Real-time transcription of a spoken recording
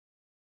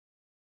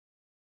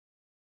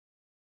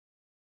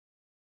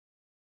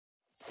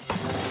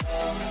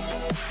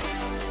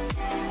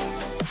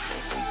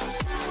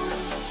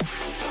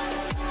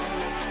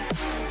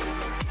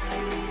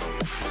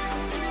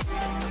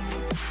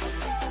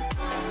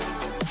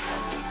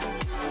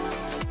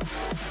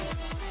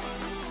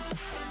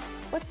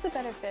What's the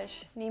better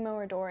fish, Nemo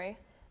or Dory?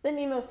 The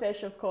Nemo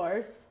fish, of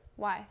course.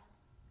 Why?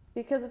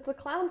 Because it's a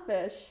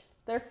clownfish.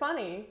 They're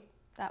funny.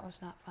 That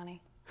was not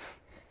funny.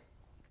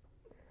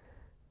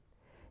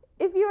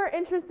 If you are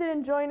interested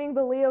in joining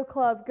the Leo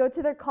Club, go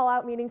to their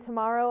call-out meeting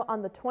tomorrow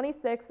on the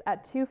 26th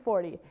at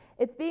 2:40.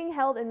 It's being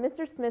held in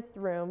Mr. Smith's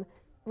room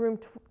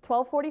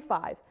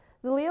 1245.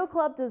 The Leo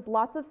Club does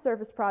lots of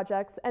service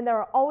projects, and there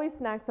are always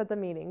snacks at the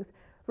meetings.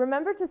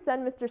 Remember to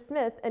send Mr.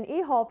 Smith an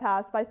e-hall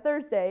pass by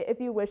Thursday if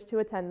you wish to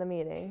attend the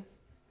meeting.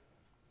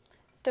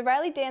 The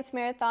Riley Dance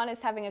Marathon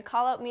is having a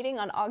call-out meeting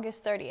on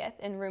August 30th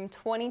in room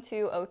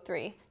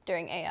 2203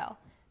 during AL.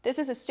 This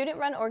is a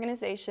student-run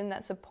organization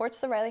that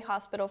supports the Riley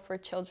Hospital for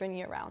Children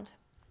year-round.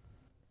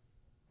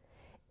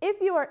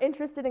 If you are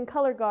interested in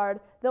color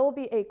guard, there will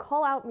be a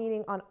call-out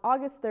meeting on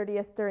August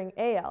 30th during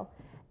AL.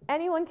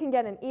 Anyone can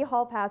get an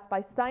e-hall pass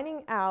by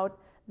signing out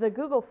the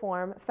Google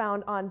form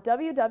found on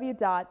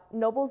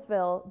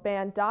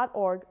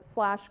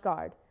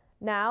www.noblesvilleband.org/guard.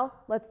 Now,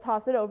 let's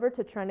toss it over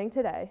to Trending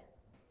Today.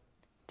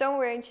 Don't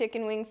worry,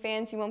 chicken wing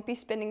fans, you won't be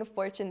spending a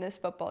fortune this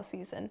football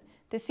season.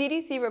 The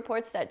CDC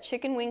reports that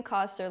chicken wing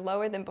costs are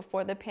lower than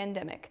before the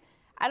pandemic.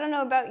 I don't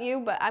know about you,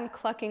 but I'm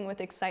clucking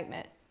with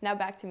excitement. Now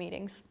back to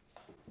meetings.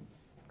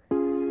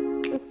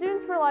 The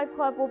Students for Life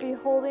Club will be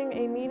holding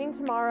a meeting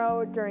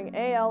tomorrow during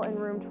AL in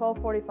room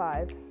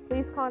 1245.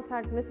 Please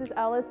contact Mrs.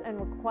 Ellis and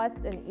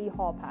request an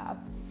e-hall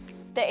pass.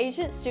 The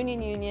Asian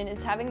Student Union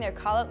is having their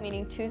call-out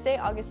meeting Tuesday,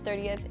 August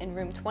 30th in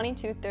room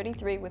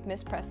 2233 with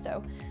Miss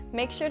Presto.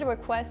 Make sure to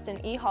request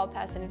an e-hall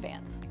pass in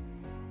advance.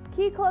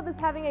 Key Club is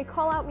having a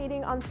call-out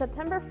meeting on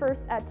September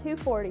 1st at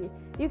 2:40.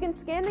 You can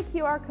scan the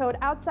QR code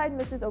outside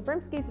Mrs.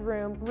 Obrimski's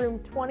room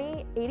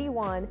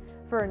 2081,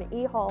 for an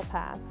e-hall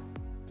pass.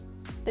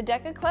 The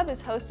DECA Club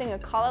is hosting a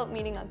call-out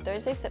meeting on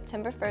Thursday,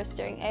 September 1st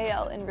during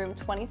AL in room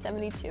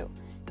 2072.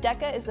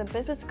 DECA is a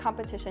business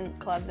competition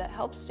club that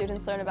helps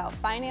students learn about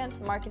finance,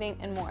 marketing,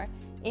 and more.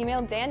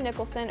 Email Dan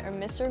Nicholson or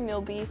Mr.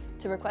 Milby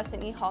to request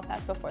an e-hall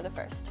pass before the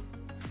 1st.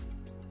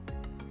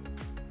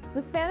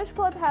 The Spanish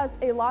Club has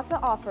a lot to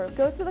offer.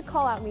 Go to the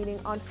call-out meeting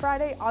on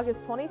Friday,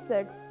 August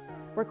 26th.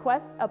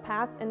 Request a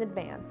pass in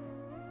advance.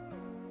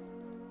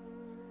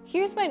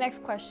 Here's my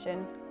next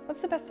question.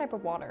 What's the best type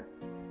of water?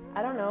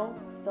 I don't know,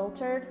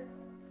 filtered?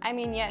 I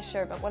mean, yeah,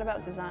 sure, but what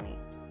about Dasani?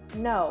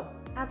 No,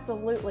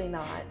 absolutely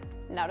not.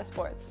 Now to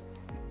sports.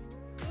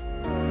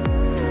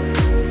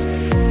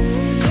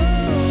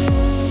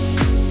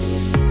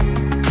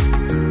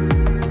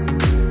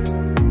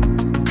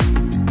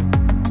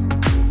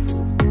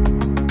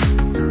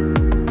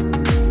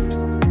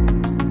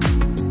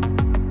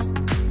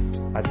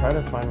 I tried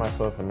to find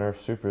myself a Nerf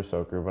Super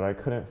Soaker, but I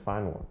couldn't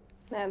find one.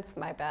 That's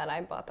my bad.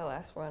 I bought the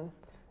last one.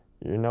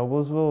 Your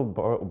Noblesville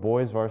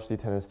boys varsity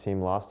tennis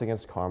team lost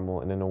against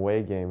Carmel in an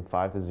away game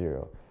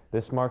 5-0.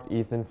 This marked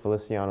Ethan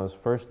Feliciano's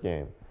first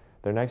game.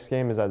 Their next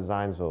game is at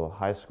Zionsville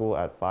High School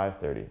at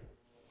 5:30.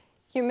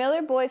 Your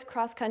Miller boys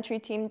cross country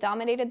team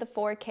dominated the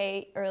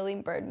 4K early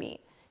bird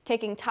meet,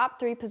 taking top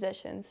 3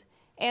 positions.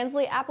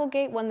 Ansley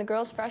Applegate won the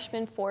girls'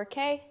 freshman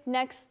 4K.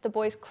 Next, the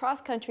boys'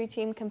 cross-country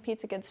team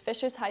competes against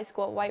Fishers High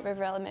School at White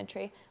River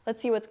Elementary. Let's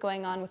see what's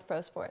going on with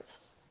pro sports.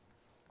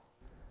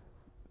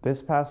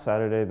 This past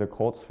Saturday, the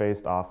Colts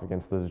faced off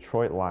against the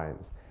Detroit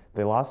Lions.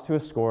 They lost to a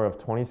score of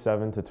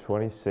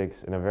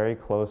 27-26 in a very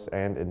close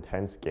and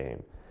intense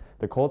game.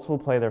 The Colts will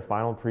play their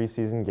final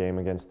preseason game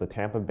against the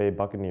Tampa Bay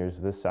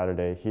Buccaneers this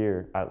Saturday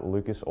here at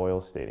Lucas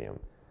Oil Stadium.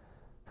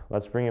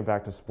 Let's bring it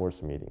back to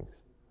sports meetings.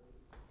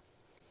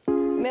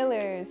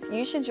 Millers,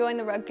 you should join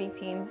the rugby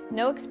team.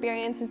 No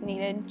experience is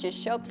needed. Just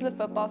show up to the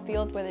football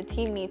field where the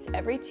team meets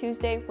every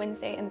Tuesday,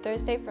 Wednesday, and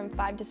Thursday from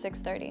 5 to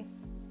 6:30.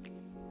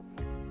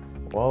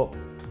 Well,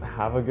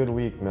 have a good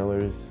week,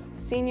 Millers.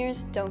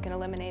 Seniors don't get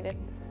eliminated.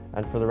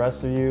 And for the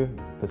rest of you,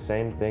 the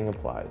same thing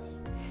applies.